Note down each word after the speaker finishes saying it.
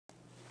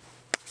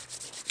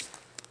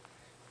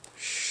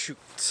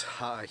Shoot,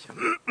 hi.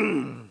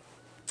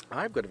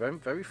 I've got a very,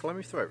 very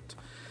phlegmy throat.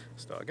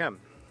 Start again.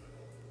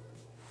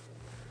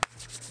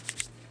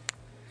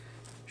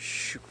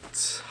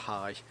 Shoot,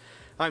 hi.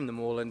 I'm the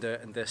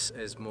Moorlander and this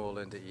is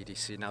Moorlander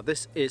EDC. Now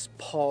this is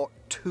part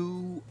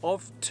 2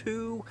 of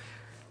 2,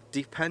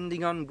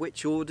 depending on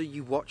which order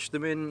you watch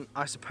them in.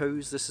 I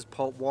suppose this is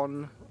part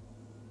 1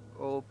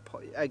 or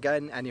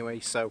again, anyway.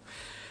 So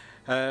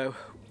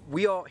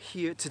we are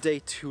here today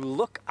to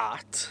look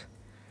at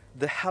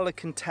the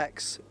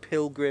Helikon-Tex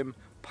Pilgrim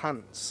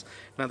pants.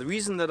 Now the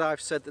reason that I've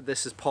said that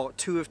this is part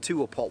 2 of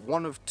 2 or part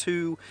 1 of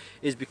 2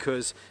 is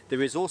because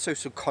there is also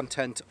some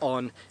content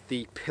on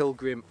the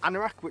Pilgrim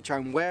anorak which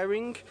I'm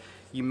wearing.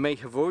 You may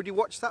have already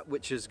watched that,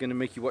 which is going to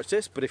make you watch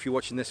this, but if you're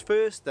watching this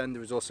first, then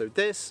there is also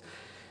this.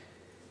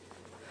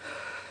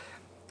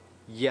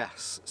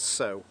 Yes,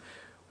 so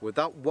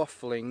without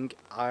waffling,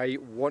 I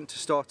want to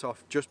start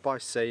off just by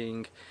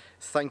saying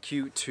thank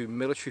you to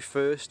Military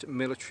First.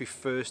 Military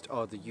First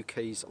are the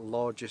UK's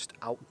largest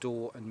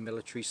outdoor and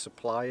military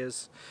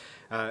suppliers.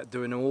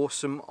 They're an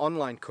awesome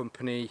online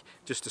company,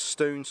 just a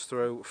stone's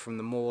throw from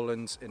the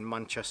Moorlands in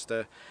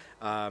Manchester,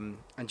 and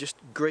just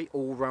great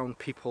all-round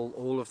people.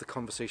 All of the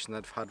conversation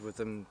that I've had with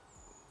them,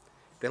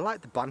 they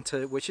like the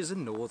banter, which is a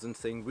northern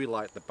thing. We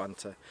like the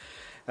banter.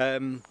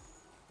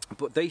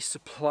 But they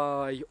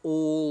supply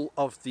all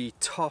of the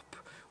top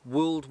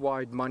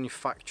worldwide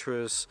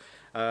manufacturers.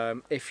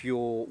 If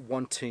you're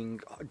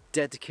wanting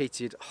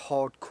dedicated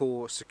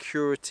hardcore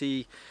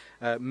security,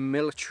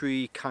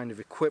 military kind of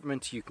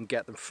equipment, you can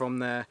get them from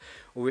there.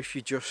 Or if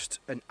you're just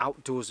an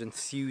outdoors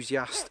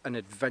enthusiast, an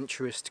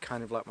adventurist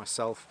kind of like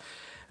myself,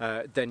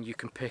 then you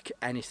can pick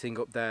anything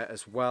up there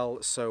as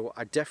well. So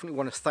I definitely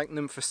want to thank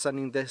them for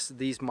sending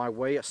these my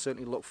way. I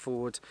certainly look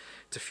forward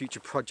to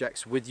future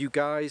projects with you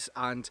guys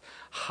and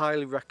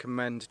highly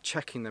recommend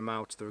checking them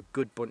out. They're a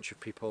good bunch of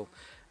people,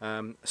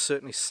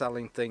 certainly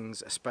selling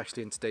things,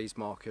 especially in today's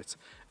market,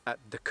 at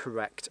the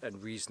correct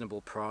and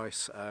reasonable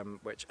price,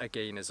 which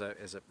again is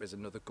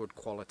another good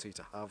quality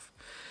to have.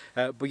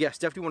 But yes,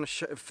 definitely want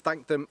to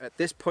thank them at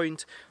this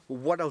point.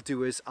 What I'll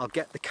do is I'll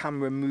get the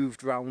camera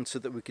moved round so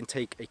that we can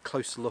take a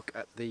closer look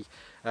at the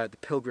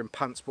Pilgrim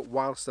pants. But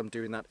whilst I'm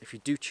doing that, if you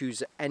do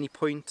choose at any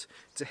point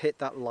to hit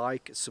that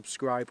like,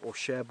 subscribe or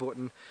share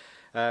button,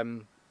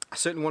 I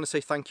certainly want to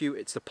say thank you.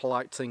 It's the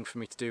polite thing for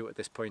me to do at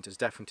this point, is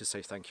definitely to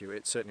say thank you.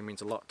 It certainly means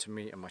a lot to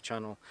me and my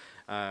channel.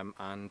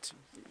 And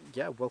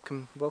yeah,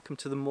 welcome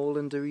to the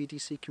Moorlander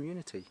EDC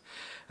community.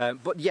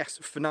 But yes,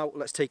 for now,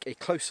 let's take a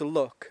closer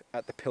look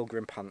at the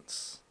Pilgrim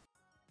pants.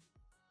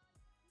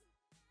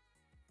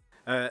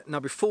 Now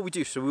before we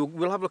do so,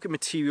 we'll have a look at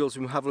materials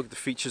and we'll have a look at the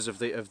features of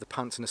the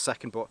pants in a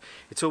second, but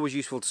it's always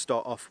useful to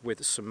start off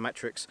with some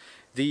metrics.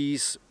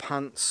 These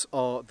pants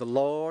are the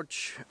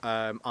large.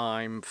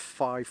 I'm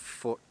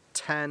 5'10",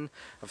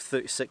 of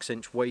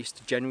 36-inch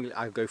waist. Generally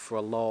I go for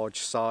a large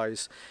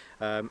size,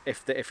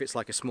 if it's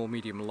like a small,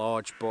 medium,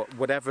 large, but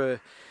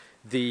whatever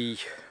the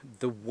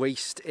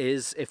waist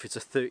is, if it's a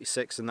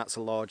 36 and that's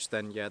a large,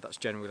 then yeah, that's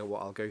generally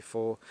what I'll go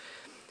for.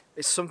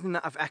 It's something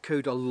that I've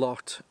echoed a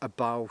lot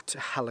about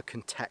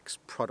Helikon-Tex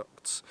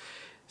products.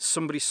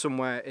 Somebody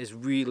somewhere is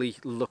really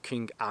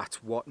looking at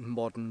what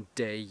modern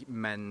day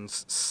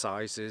men's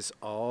sizes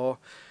are.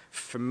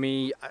 For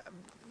me,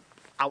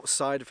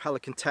 outside of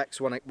Helikon-Tex,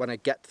 when I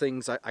get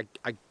things, I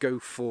go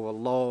for a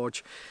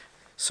large.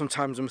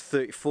 Sometimes I'm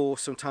 34,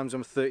 sometimes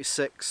I'm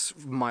 36,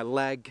 my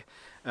leg.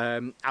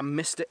 I'm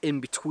Mr. in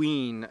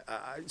between.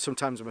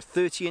 Sometimes I'm a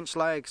 30-inch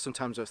leg,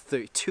 sometimes I'm a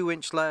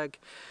 32-inch leg.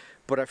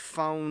 But I've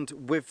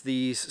found with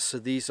these, so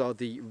these are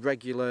the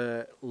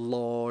regular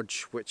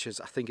large, which is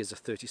I think is a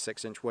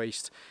 36-inch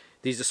waist.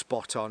 These are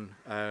spot on.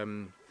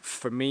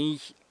 For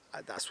me,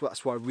 that's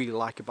what I really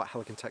like about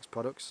Helikon-Tex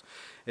products,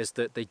 is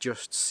that they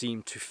just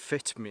seem to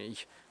fit me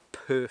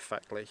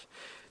perfectly.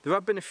 There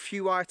have been a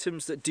few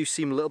items that do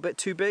seem a little bit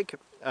too big,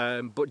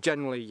 but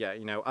generally, yeah,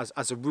 you know,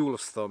 as a rule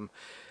of thumb,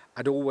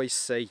 I'd always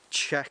say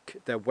check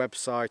their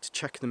website,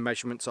 check the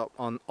measurements up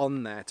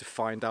on there to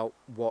find out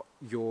what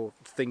you're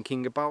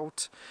thinking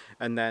about,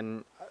 and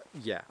then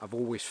yeah, I've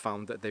always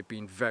found that they've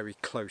been very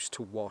close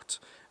to what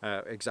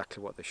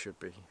exactly what they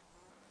should be.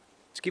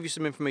 To give you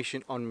some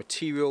information on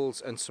materials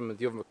and some of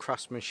the other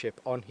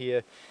craftsmanship on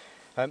here,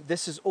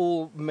 this is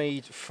all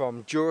made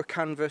from Dura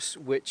canvas,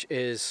 which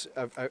is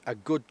a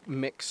good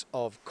mix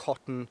of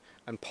cotton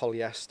and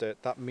polyester.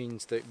 That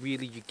means that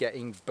really you're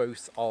getting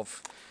both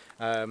of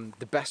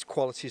the best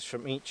qualities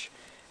from each.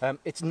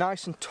 It's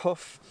nice and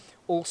tough.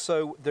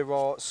 Also, there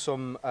are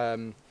some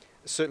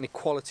certainly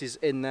qualities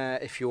in there.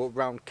 If you're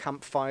around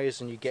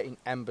campfires and you're getting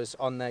embers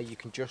on there, you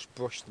can just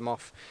brush them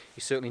off.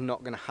 You're certainly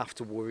not going to have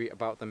to worry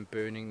about them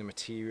burning the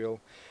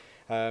material.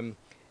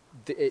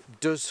 It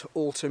does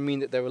also mean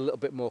that they're a little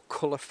bit more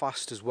colour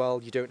fast as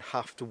well. You don't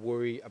have to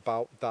worry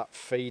about that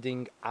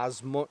fading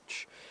as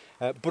much,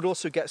 but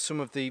also get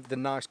some of the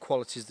nice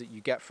qualities that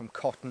you get from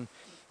cotton.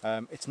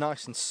 It's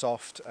nice and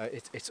soft.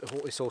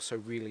 It's also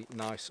really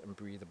nice and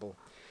breathable.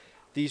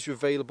 These are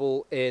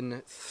available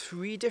in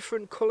 3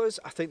 different colours.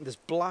 I think there's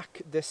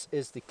black, this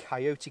is the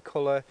coyote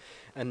colour,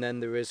 and then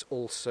there is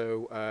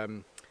also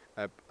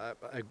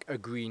a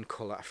green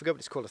colour. I forget what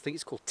it's called. I think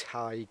it's called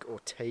Tig or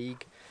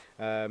Taig.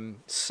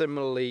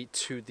 Similarly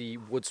to the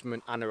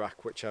Woodsman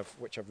Anorak, which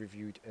I've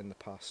reviewed in the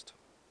past.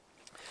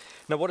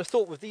 Now, what I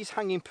thought, with these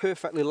hanging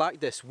perfectly like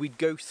this, we'd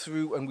go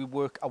through and we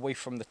work our way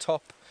from the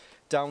top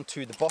down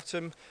to the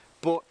bottom,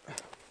 but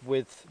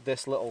with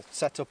this little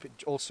setup,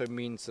 it also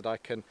means that I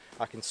can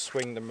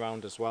swing them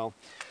round as well.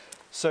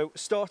 So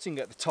starting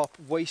at the top,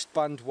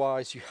 waistband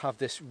wise, you have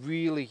this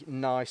really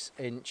nice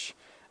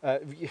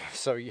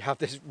you have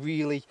this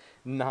really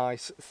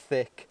nice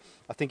thick,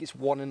 I think it's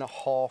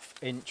 1.5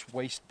 inch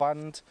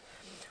waistband.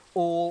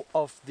 All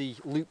of the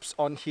loops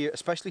on here,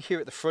 especially here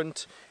at the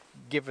front,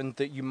 given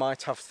that you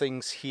might have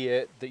things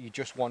here that you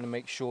just want to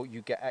make sure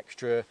you get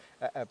extra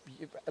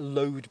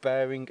load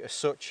bearing as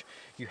such,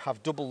 you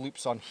have double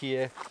loops on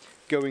here.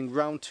 Going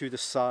round to the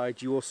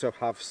side, you also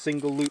have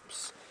single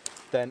loops.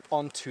 Then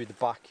onto the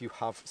back, you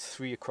have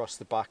 3 across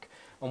the back,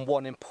 and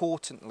 1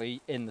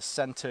 importantly in the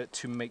center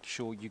to make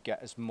sure you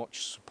get as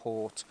much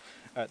support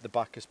at the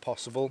back as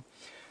possible.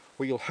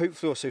 What you'll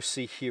hopefully also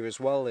see here as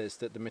well is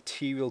that the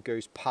material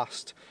goes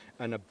past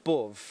and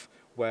above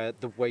where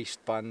the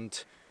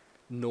waistband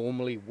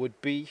normally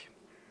would be.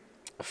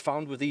 I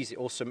found with these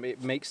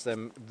it makes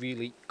them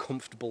really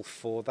comfortable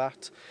for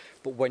that,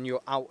 but when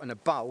you're out and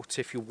about,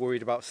 if you're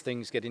worried about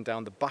things getting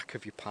down the back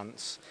of your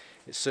pants,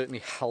 it certainly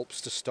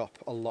helps to stop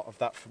a lot of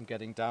that from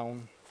getting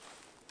down.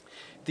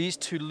 These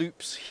 2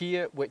 loops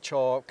here, which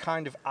are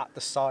kind of at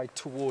the side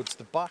towards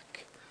the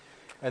back,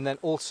 and then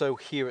also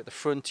here at the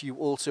front, you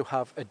also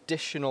have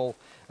additional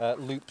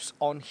loops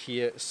on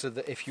here, so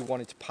that if you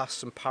wanted to pass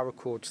some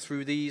paracord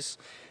through these,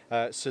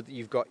 so that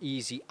you've got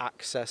easy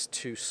access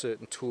to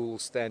certain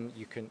tools, then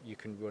you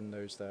can run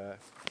those there.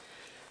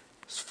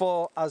 As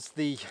far as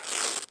the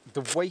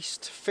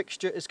waist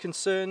fixture is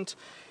concerned,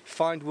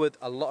 find with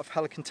a lot of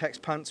Helikon-Tex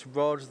pants,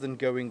 rather than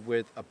going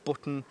with a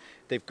button,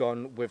 they've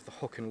gone with the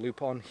hook and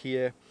loop on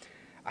here.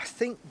 I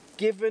think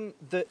given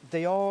that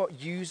they are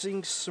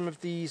using some of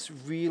these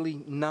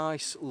really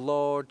nice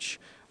large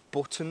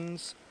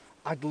buttons,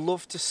 I'd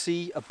love to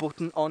see a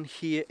button on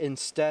here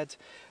instead,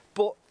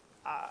 but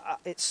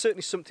it's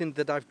certainly something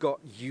that I've got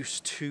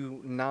used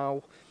to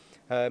now.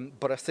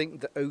 But I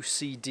think the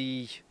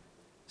OCD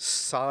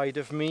side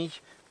of me,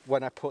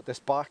 when I put this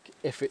back,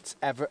 if it's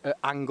ever an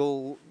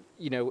angle,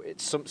 you know,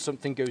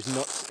 something goes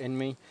nuts in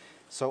me.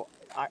 So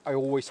I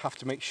always have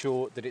to make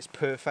sure that it's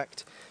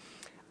perfect.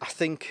 I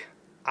think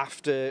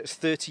after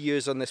 30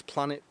 years on this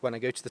planet, when I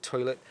go to the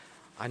toilet,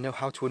 I know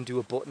how to undo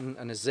a button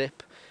and a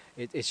zip.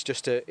 It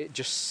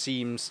just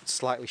seems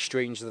slightly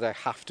strange that I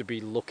have to be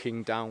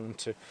looking down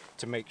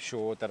to make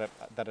sure that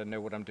I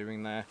know what I'm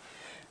doing there.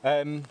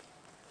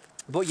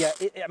 But yeah,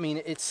 I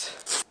mean,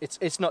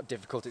 it's not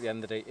difficult at the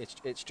end of the day.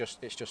 It's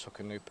just hook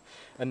and loop,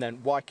 and then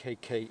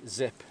YKK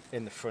zip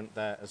in the front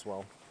there as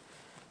well.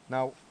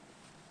 Now,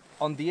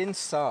 on the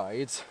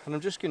inside, and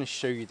I'm just going to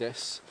show you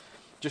this,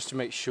 just to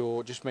make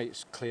sure, just make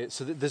it clear.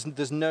 So that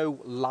there's no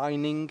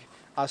lining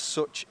as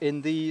such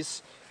in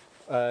these.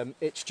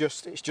 It's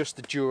just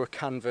the Dura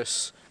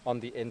canvas on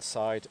the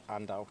inside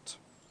and out.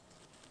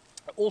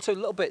 Also,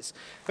 little bits,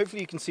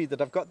 hopefully you can see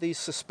that I've got these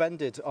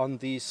suspended on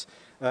these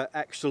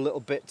extra little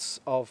bits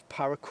of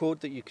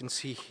paracord that you can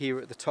see here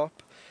at the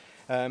top.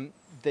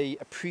 They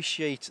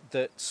appreciate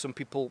that some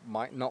people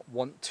might not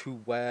want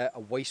to wear a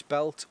waist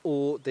belt,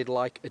 or they'd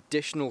like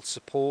additional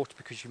support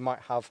because you might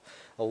have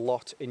a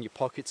lot in your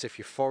pockets if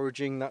you're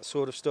foraging, that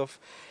sort of stuff.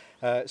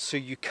 So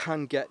you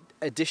can get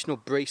additional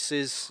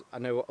braces. I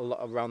know a lot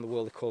around the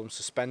world they call them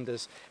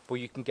suspenders, but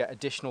you can get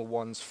additional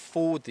ones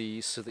for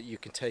these so that you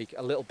can take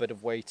a little bit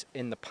of weight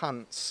in the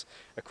pants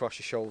across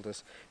your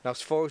shoulders. Now,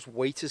 as far as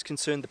weight is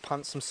concerned, the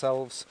pants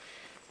themselves,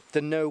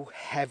 they're no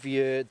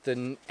heavier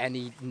than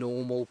any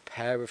normal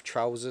pair of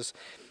trousers.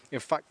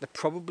 In fact, they're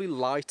probably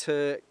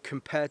lighter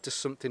compared to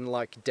something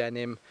like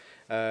denim.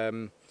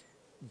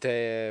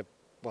 They're,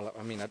 well,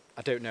 I mean,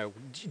 I don't know,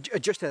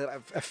 just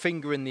a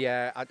finger in the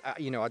air,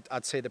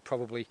 I'd say they're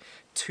probably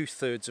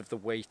 2/3 of the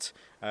weight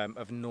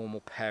of a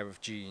normal pair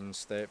of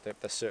jeans. They're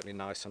certainly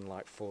nice and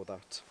light for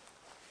that.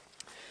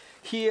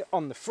 Here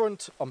on the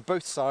front, on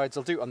both sides,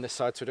 I'll do it on this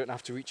side so I don't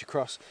have to reach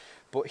across,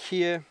 but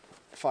here,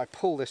 if I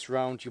pull this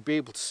round, you'll be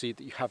able to see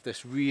that you have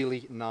this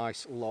really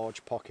nice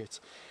large pocket.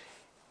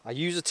 I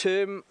use a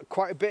term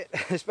quite a bit,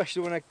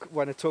 especially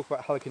when I talk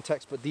about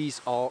Helikon-Tex, but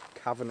these are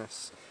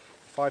cavernous.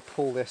 If I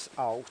pull this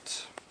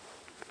out,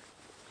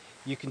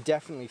 you can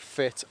definitely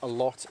fit a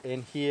lot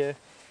in here.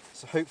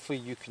 So hopefully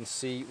you can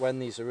see when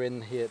these are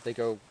in here, they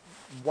go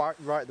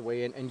right the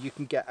way in, and you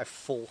can get a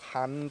full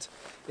hand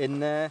in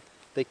there.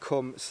 They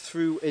come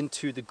through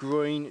into the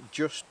groin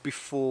just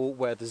before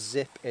where the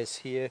zip is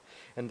here,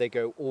 and they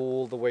go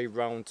all the way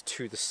round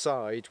to the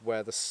side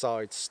where the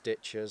side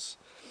stitch is.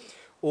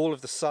 All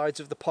of the sides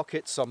of the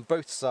pockets on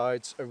both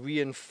sides are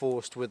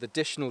reinforced with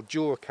additional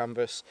Dura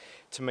canvas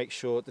to make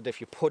sure that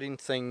if you're putting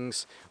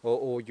things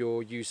or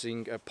you're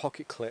using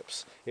pocket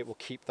clips, it will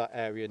keep that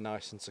area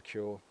nice and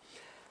secure.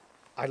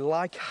 I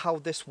like how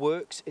this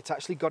works. It's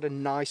actually got a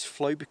nice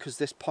flow because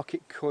this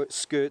pocket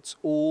skirts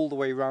all the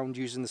way around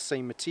using the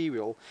same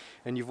material,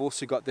 and you've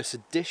also got this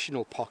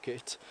additional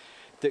pocket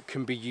that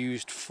can be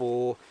used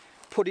for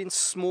putting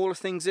smaller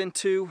things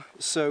into.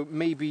 So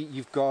maybe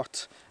you've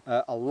got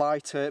a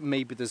lighter,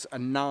 maybe there's a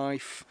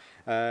knife,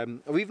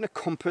 or even a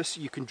compass.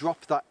 You can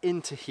drop that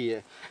into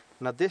here.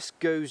 Now this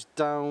goes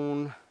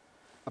down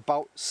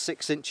about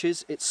 6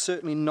 inches. It's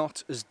certainly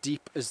not as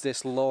deep as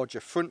this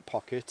larger front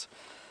pocket,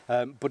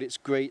 but it's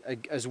great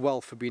as well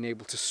for being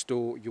able to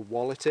store your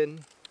wallet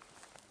in.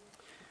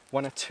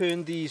 When I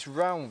turn these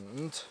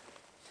round,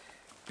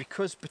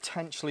 because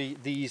potentially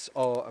these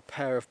are a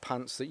pair of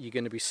pants that you're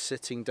going to be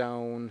sitting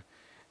down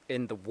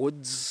in the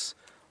woods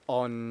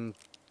on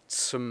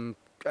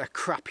a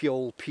crappy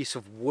old piece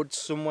of wood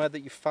somewhere that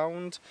you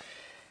found,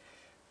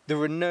 there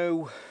are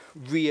no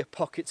rear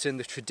pockets in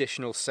the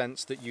traditional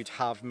sense that you'd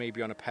have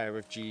maybe on a pair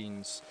of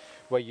jeans,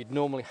 where you'd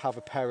normally have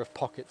a pair of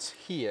pockets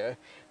here.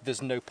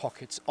 There's no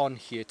pockets on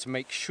here to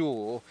make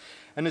sure.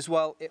 And as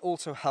well, it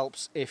also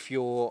helps if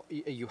you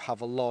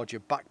have a larger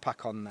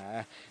backpack on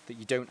there, that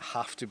you don't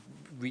have to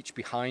reach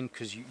behind,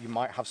 because you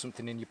might have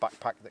something in your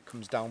backpack that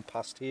comes down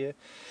past here.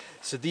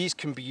 So these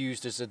can be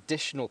used as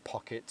additional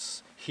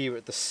pockets here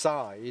at the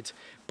side,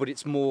 but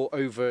it's more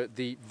over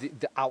the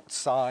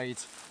outside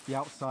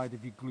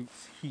of your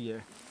glutes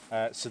here,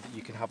 so that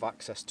you can have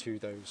access to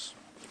those.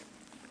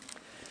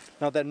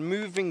 Now then,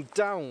 moving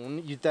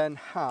down, you then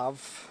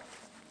have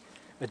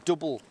a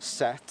double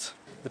set.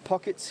 The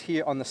pockets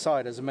here on the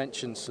side, as I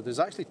mentioned, so there's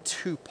actually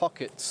 2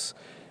 pockets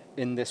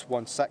in this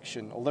one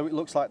section, although it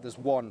looks like there's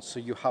one. So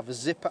you have a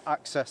zipper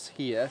access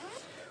here,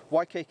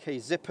 YKK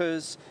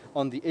zippers.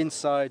 On the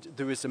inside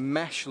there is a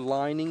mesh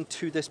lining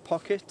to this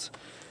pocket,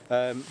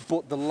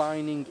 but the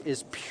lining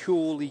is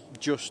purely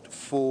just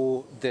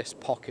for this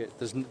pocket.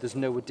 There's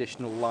no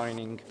additional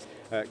lining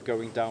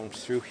going down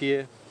through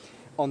here.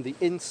 On the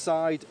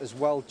inside as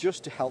well,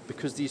 just to help,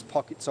 because these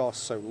pockets are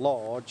so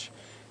large,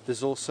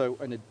 there's also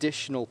an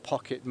additional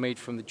pocket made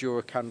from the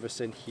Dura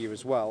canvas in here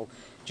as well,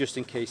 just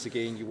in case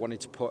again you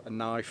wanted to put a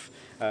knife.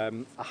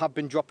 I have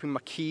been dropping my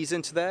keys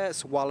into there,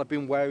 so while I've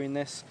been wearing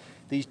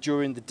these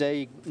during the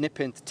day, nip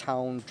into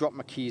town, drop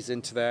my keys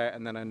into there,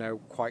 and then I know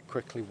quite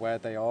quickly where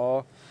they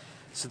are.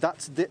 So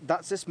that's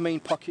this main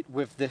pocket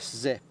with this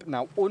zip.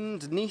 Now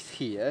underneath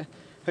here,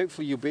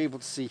 hopefully you'll be able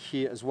to see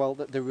here as well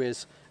that there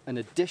is an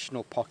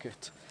additional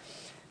pocket.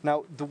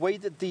 Now the way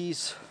that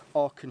these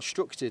are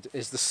constructed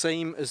is the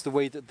same as the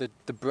way that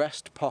the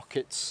breast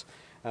pockets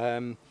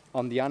on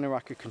the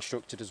anorak are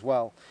constructed as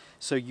well.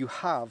 So you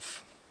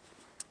have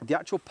the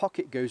actual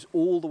pocket goes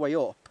all the way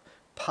up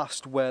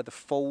past where the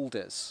fold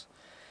is.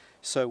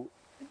 So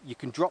you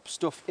can drop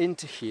stuff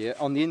into here.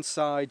 On the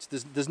inside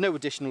there's no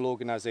additional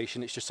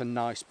organisation, it's just a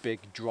nice big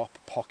drop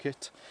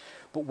pocket.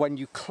 But when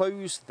you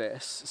close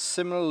this,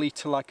 similarly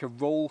to like a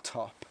roll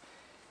top,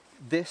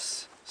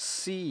 this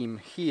seam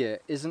here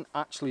isn't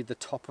actually the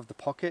top of the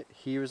pocket.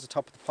 Here is the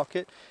top of the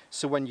pocket.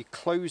 So when you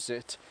close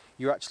it,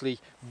 you're actually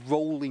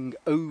rolling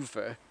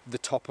over the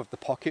top of the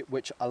pocket,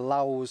 which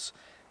allows,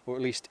 or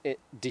at least it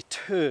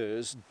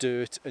deters,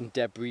 dirt and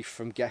debris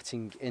from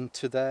getting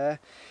into there.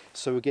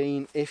 So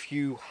again, if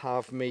you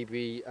have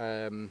maybe,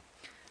 I don't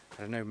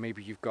know,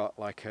 maybe you've got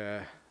like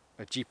a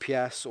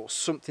GPS or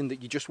something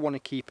that you just want to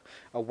keep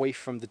away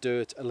from the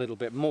dirt a little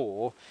bit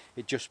more,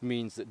 it just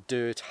means that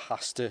dirt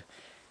has to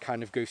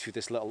kind of go through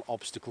this little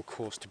obstacle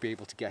course to be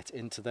able to get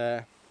into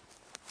there.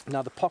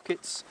 Now the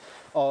pockets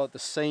are the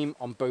same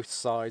on both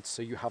sides,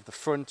 so you have the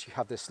front, you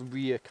have this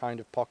rear kind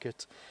of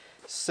pocket,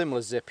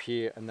 similar zip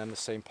here, and then the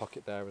same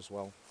pocket there as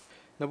well.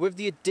 Now with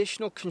the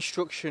additional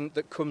construction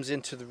that comes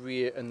into the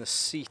rear and the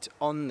seat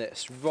on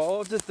this,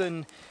 rather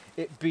than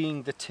it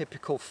being the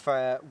typical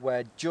fare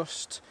where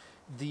just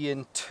the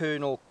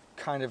internal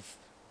kind of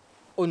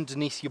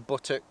underneath your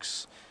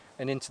buttocks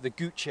and into the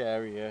gooch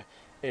area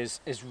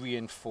is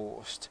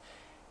reinforced,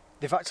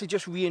 they've actually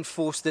just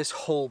reinforced this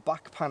whole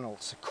back panel.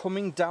 So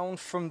coming down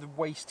from the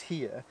waist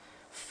here,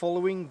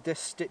 following this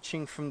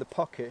stitching from the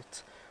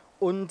pocket,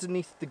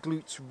 underneath the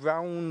glutes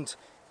round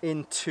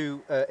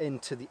into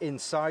the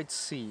inside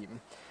seam,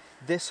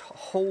 this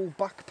whole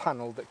back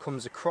panel that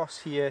comes across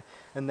here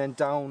and then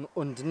down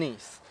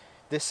underneath,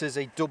 this is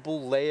a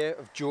double layer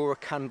of Dura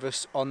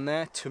canvas on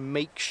there to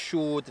make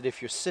sure that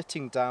if you're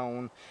sitting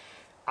down,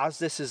 as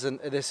this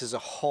is a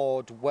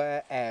hard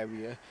wear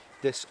area,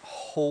 this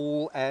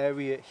whole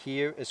area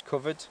here is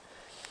covered.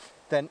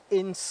 Then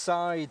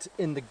inside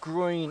in the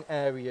groin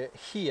area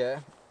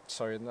here,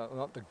 sorry,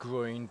 not the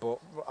groin, but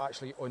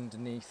actually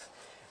underneath,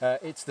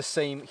 it's the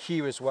same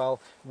here as well,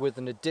 with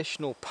an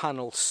additional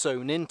panel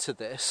sewn into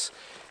this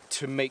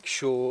to make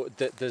sure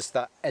that there's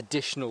that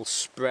additional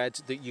spread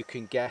that you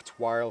can get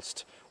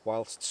whilst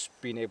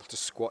being able to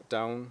squat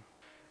down.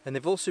 And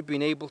they've also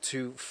been able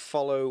to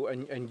follow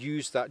and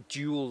use that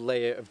dual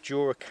layer of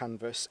Dura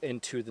canvas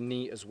into the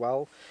knee as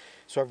well.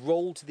 So I've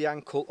rolled the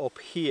ankle up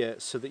here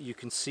so that you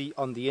can see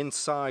on the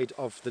inside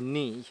of the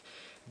knee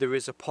there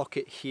is a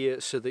pocket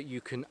here so that you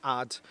can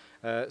add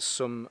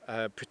some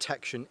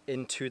protection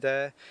into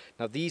there.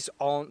 Now these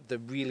aren't the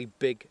really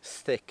big,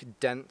 thick,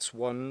 dense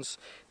ones.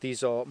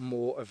 These are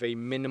more of a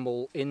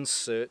minimal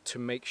insert to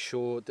make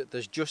sure that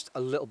there's just a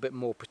little bit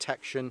more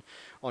protection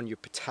on your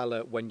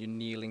patella when you're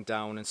kneeling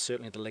down, and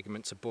certainly the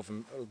ligaments above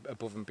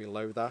and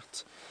below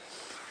that.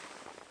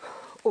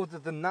 Other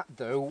than that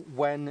though,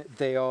 when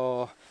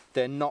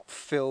they're not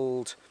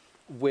filled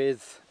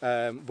with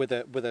a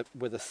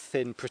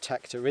thin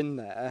protector in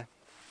there,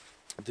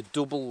 the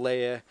double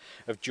layer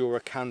of Dura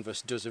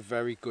canvas does a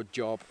very good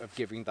job of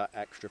giving that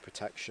extra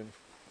protection.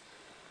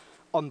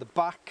 On the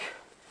back,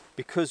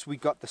 because we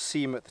got the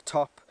seam at the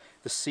top,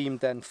 the seam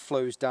then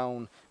flows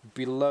down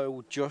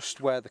below just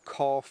where the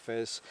calf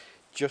is,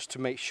 just to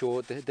make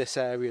sure that this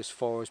area, as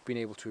far as being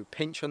able to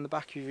pinch on the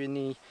back of your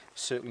knee,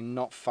 certainly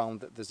not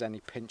found that there's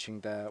any pinching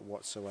there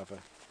whatsoever.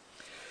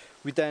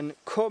 We then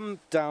come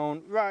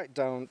down, right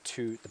down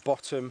to the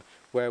bottom,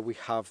 where we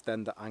have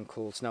then the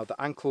ankles. Now the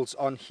ankles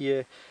on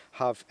here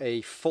have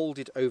a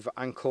folded over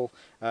ankle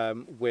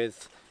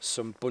with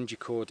some bungee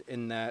cord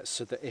in there,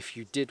 so that if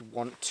you did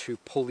want to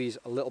pull these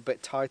a little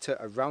bit tighter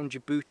around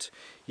your boot,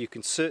 you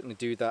can certainly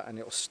do that, and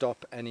it'll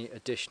stop any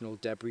additional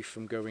debris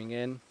from going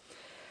in.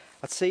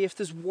 I'd say if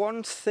there's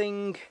one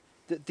thing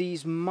that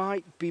these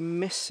might be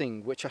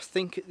missing, which I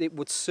think it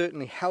would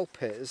certainly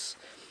help, is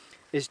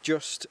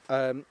just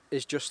a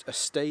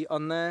stay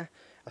on there.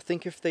 I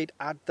think if they'd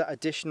add that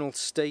additional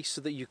stay so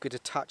that you could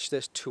attach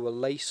this to a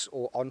lace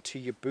or onto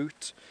your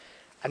boot.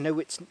 I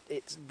know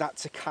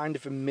that's a kind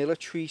of a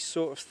military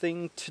sort of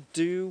thing to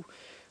do,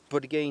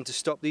 but again, to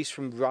stop these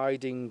from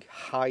riding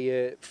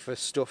higher for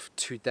stuff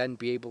to then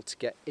be able to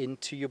get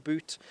into your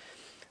boot,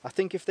 I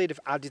think if they'd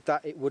have added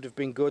that, it would have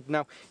been good.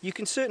 Now, you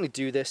can certainly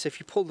do this. If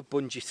you pull the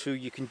bungee through,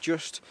 you can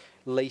just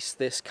lace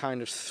this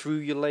kind of through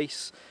your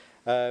lace.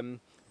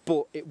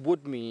 But it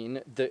would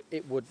mean that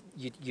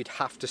you'd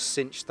have to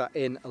cinch that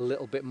in a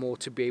little bit more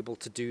to be able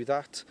to do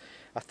that.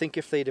 I think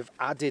if they'd have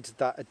added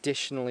that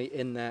additionally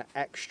in there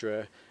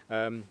extra,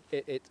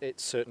 it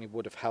certainly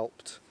would have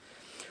helped.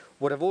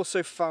 What I've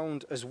also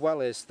found as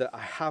well is that I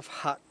have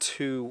had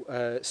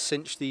to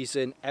cinch these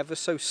in ever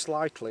so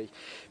slightly,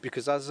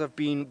 because as I've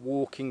been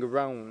walking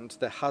around,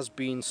 there has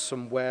been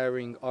some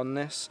wearing on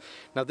this.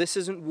 Now this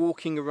isn't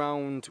walking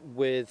around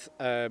with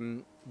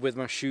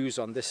my shoes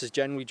on. This is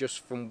generally just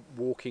from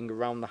walking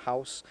around the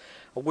house.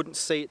 I wouldn't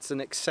say it's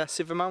an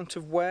excessive amount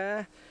of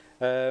wear,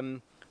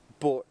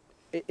 but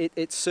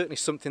it's certainly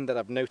something that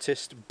I've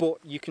noticed. But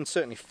you can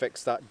certainly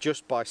fix that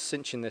just by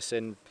cinching this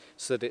in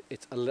so that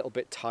it's a little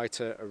bit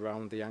tighter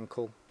around the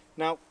ankle.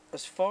 Now,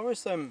 as far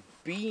as them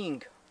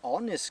being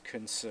on is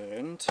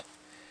concerned,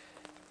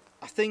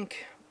 I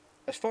think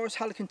as far as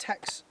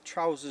Helikon-Tex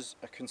trousers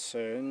are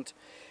concerned,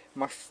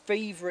 my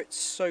favourites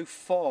so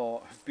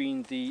far have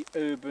been the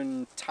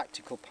Urban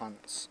Tactical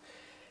pants.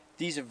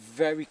 These are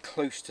very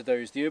close to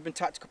those. The Urban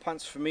Tactical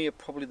pants for me are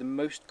probably the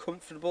most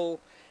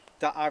comfortable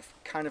that I've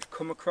kind of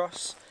come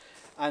across.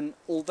 And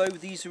although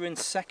these are in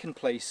second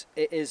place,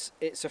 it's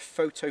a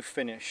photo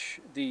finish.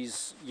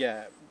 These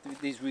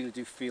really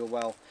do feel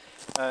well.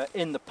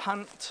 In the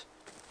pant,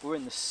 or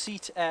in the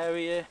seat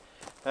area,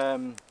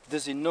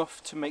 there's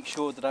enough to make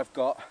sure that I've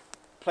got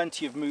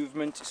plenty of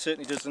movement. It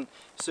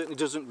certainly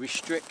doesn't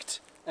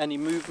restrict any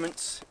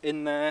movements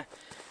in there.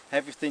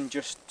 Everything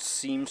just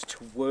seems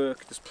to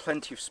work. There's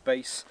plenty of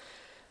space.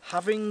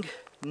 Having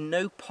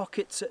no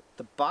pockets at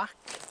the back,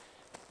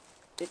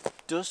 it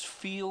does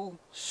feel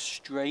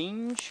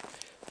strange,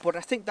 but I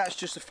think that's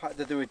just the fact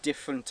that they're a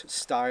different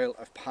style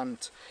of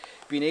pant.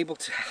 Being able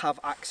to have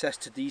access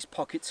to these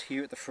pockets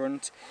here at the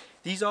front,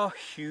 these are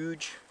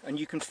huge and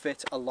you can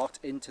fit a lot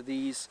into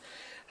these.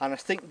 And I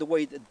think the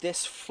way that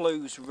this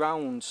flows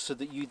round so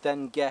that you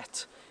then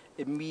get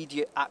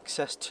immediate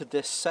access to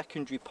this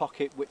secondary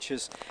pocket, which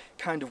is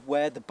kind of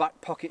where the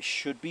back pocket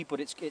should be, but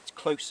it's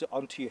closer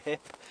onto your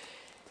hip.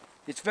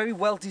 It's very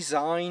well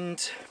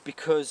designed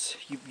because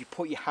you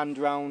put your hand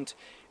around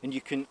and you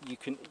can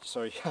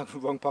sorry,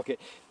 wrong pocket.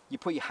 You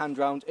put your hand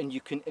around and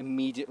you can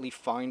immediately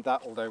find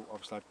that, although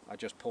obviously I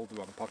just pulled the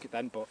wrong pocket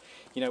then, but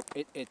you know,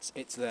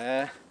 it's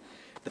there.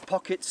 The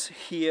pockets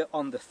here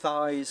on the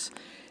thighs,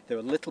 they're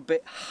a little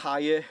bit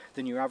higher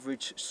than your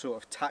average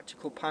sort of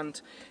tactical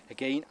pant.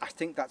 Again, I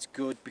think that's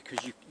good because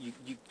you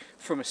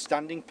from a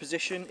standing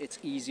position, it's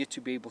easier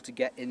to be able to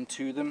get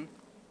into them.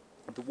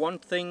 The one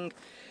thing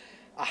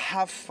I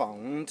have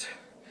found,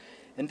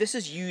 and this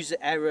is user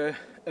error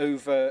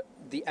over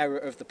the error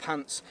of the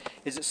pants,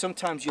 is that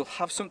sometimes you'll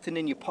have something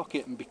in your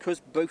pocket, and because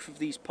both of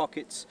these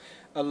pockets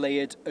are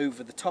layered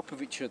over the top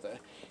of each other,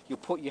 you'll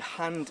put your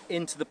hand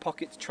into the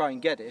pocket to try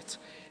and get it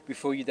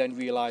before you then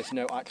realise,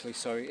 no, actually,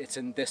 sorry, it's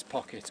in this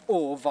pocket.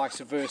 Or vice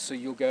versa,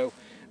 you'll go,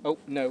 oh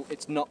no,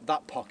 it's not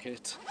that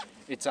pocket,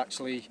 it's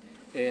actually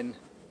in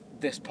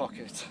this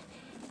pocket.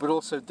 but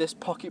also this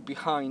pocket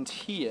behind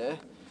here,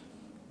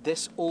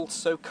 this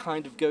also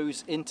kind of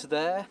goes into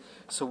there.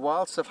 So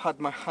whilst I've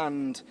had my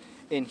hand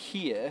in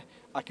here,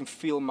 I can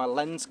feel my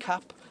lens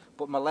cap,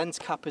 but my lens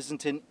cap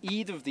isn't in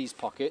either of these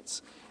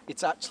pockets.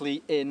 It's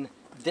actually in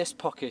this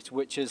pocket,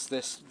 which is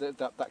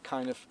that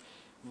kind of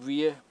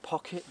rear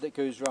pocket that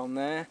goes around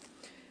there.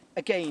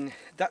 Again,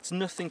 that's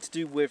nothing to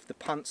do with the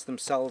pants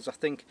themselves. I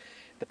think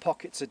the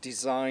pockets are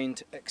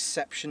designed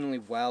exceptionally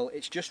well.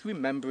 It's just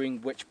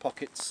remembering which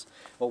pockets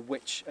or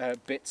which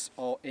bits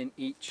are in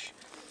each.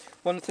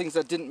 One of the things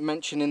I didn't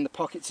mention in the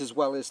pockets as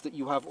well is that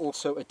you have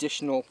also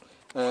additional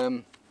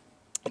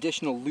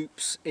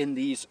loops in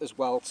these as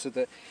well, so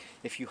that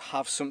if you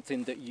have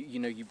something that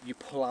you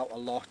pull out a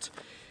lot,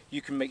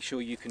 you can make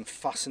sure you can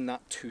fasten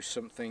that to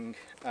something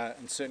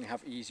and certainly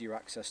have easier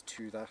access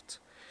to that.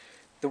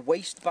 The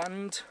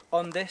waistband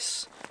on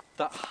this,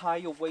 that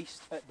higher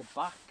waist at the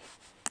back,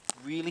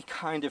 really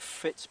kind of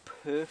fits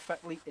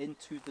perfectly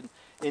into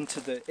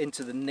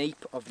the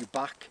nape of your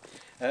back,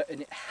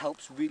 and it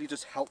really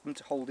does help them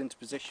to hold into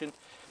position.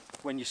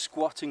 When you're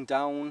squatting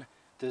down,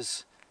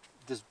 there's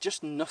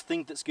just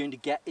nothing that's going to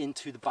get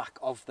into the back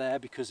of there,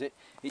 because it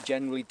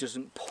generally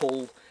doesn't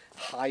pull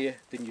higher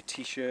than your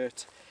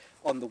t-shirt.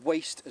 On the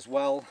waist as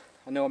well,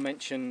 I know I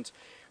mentioned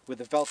with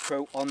the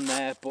Velcro on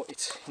there, but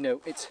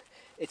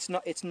it's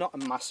not a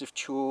massive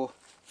chore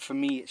for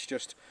me. It's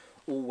just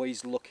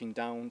always looking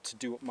down to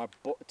do up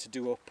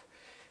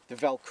the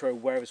Velcro,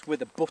 whereas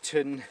with a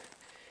button,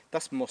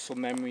 that's muscle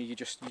memory. You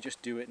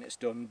just do it and it's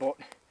done. But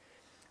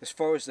as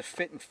far as the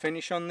fit and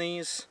finish on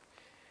these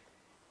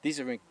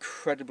are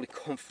incredibly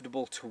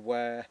comfortable to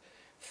wear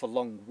for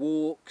long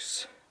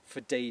walks,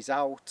 for days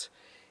out,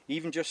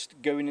 even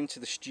just going into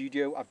the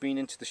studio. I've been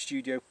into the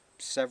studio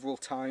several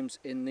times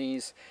in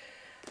these.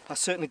 I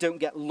certainly don't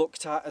get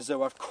looked at as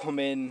though I've come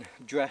in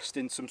dressed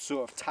in some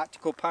sort of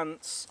tactical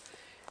pants.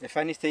 If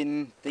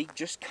anything, they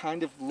just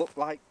kind of look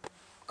like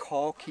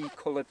khaki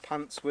coloured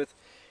pants with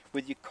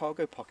your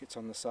cargo pockets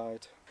on the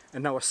side.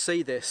 And now I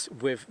say this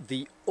with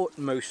the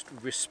utmost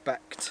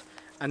respect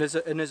and as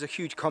a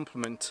huge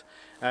compliment.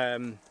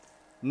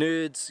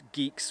 Nerds,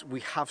 geeks, we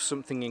have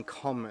something in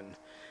common,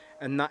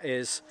 and that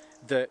is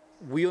that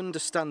we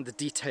understand the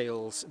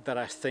details that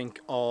I think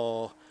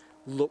are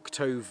looked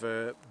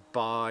over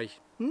by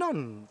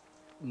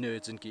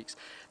non-nerds and geeks.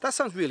 That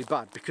sounds really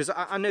bad, because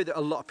I know that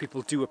a lot of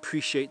people do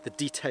appreciate the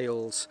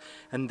details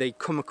and they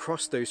come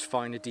across those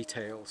finer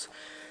details.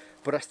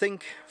 But I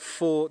think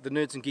for the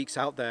nerds and geeks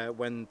out there,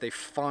 when they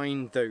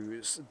find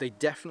those, they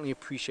definitely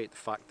appreciate the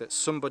fact that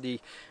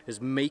somebody is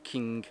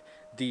making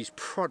these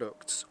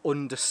products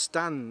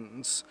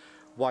understands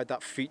why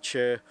that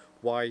feature,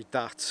 why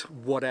that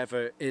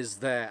whatever is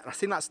there. And I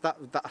think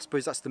I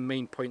suppose that's the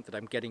main point that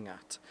I'm getting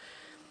at.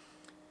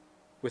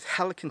 With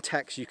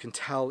Helikon-Tex, you can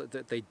tell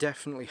that they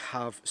definitely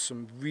have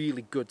some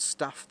really good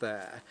staff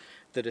there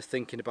that are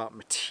thinking about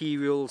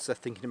materials, they're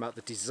thinking about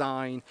the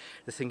design,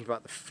 they're thinking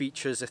about the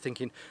features, they're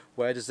thinking,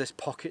 where does this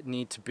pocket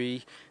need to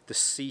be? The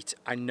seat,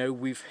 I know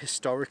we've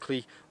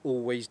historically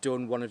always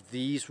done one of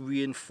these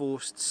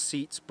reinforced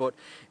seats, but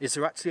is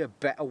there actually a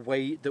better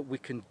way that we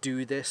can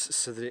do this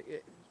so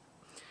that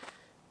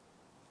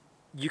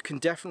you can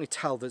definitely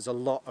tell there's a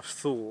lot of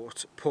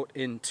thought put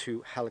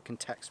into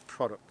Helikon-Tex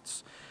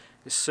products.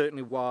 It's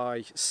certainly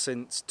why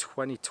since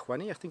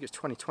 2020, I think it's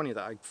 2020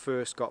 that I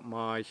first got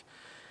my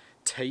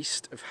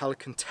taste of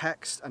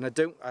Helikon-Tex, and I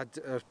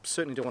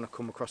certainly don't want to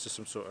come across as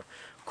some sort of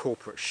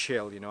corporate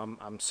shill.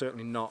 I'm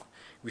certainly not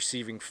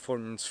receiving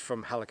funds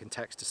from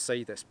Helikon-Tex to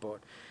say this, but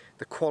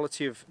the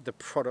quality of the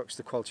products,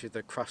 the quality of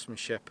the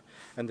craftsmanship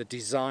and the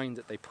design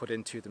that they put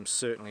into them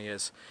certainly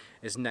is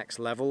next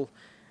level.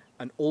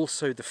 And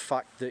also the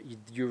fact that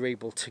you're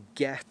able to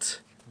get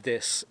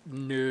this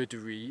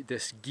nerdery,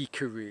 this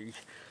geekery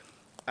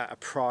at a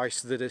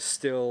price that is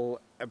still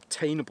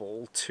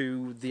obtainable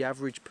to the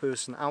average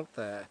person out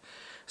there.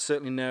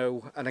 Certainly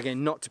no, and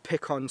again, not to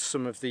pick on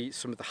some of the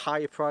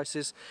higher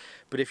prices,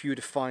 but if you were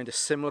to find a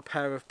similar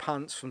pair of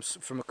pants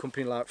from a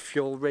company like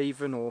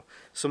Fjallraven or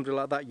something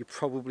like that, you're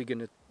probably going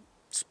to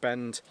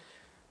spend,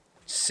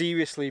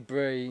 seriously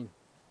brain,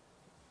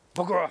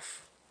 bugger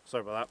off,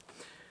 sorry about that,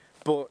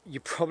 but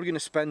you're probably going to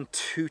spend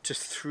 2 to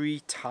 3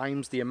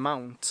 times the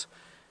amount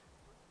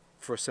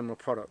for a similar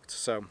product.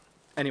 So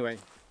anyway,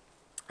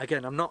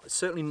 again, I don't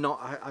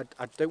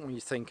want you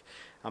to think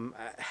I'm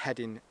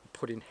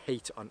putting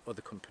hate on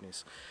other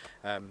companies.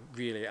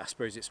 Really, I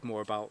suppose it's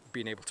more about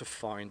being able to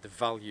find the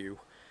value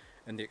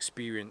and the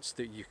experience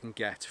that you can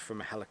get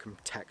from a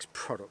Helikon-Tex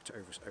product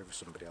over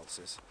somebody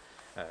else's.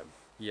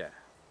 Yeah.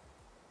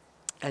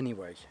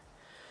 Anyway,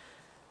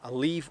 I'll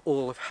leave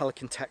all of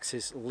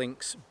Helikon-Tex's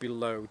links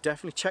below.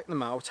 Definitely check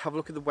them out, have a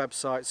look at the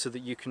website so that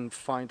you can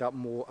find out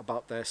more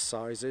about their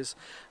sizes.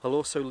 I'll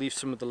also leave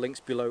some of the links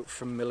below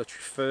from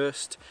Military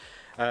First.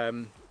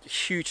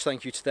 Huge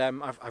thank you to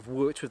them. I've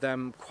worked with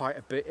them quite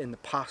a bit in the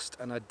past,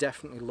 and I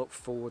definitely look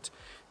forward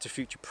to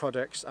future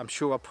projects. I'm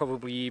sure I'll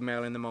probably be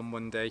emailing them on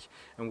Monday,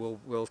 and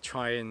we'll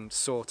try and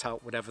sort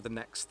out whatever the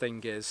next thing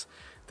is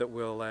that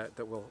we'll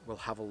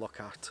have a look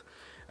at.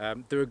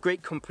 They're a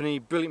great company,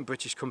 brilliant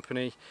British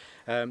company.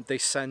 They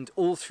send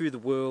all through the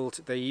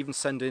world. They even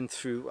send in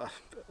through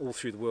all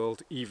through the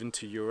world, even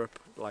to Europe,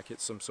 like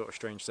it's some sort of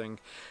strange thing.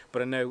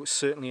 But I know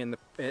certainly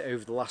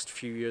over the last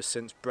few years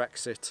since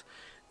Brexit,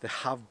 there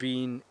have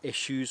been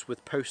issues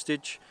with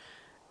postage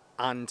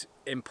and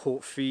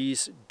import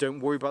fees. Don't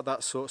worry about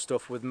that sort of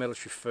stuff with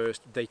Military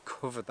First. They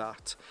cover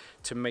that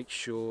to make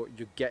sure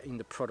you're getting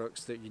the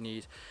products that you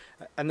need,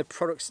 and the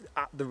products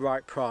at the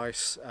right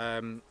price.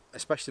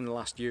 Especially in the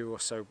last year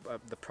or so,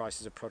 the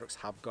prices of products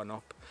have gone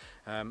up,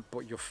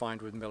 but you'll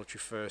find with Military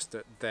First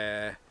that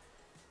they're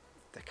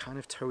kind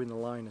of towing the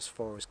line as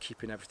far as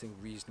keeping everything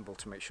reasonable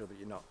to make sure that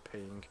you're not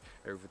paying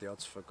over the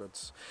odds for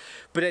goods.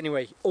 But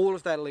anyway, all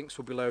of their links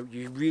will be below.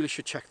 You really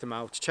should check them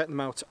out. Check them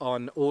out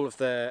on all of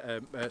their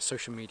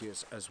social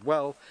medias as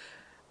well.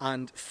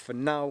 And for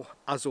now,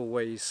 as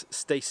always,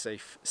 stay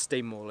safe,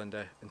 stay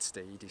Moorlander, and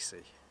stay EDC.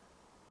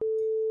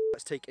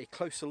 Let's take a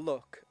closer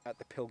look at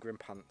the Pilgrim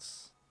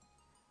pants.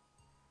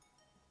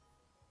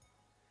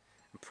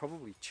 And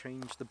probably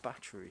change the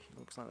battery. It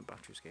looks like the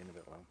battery's getting a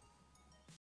bit low.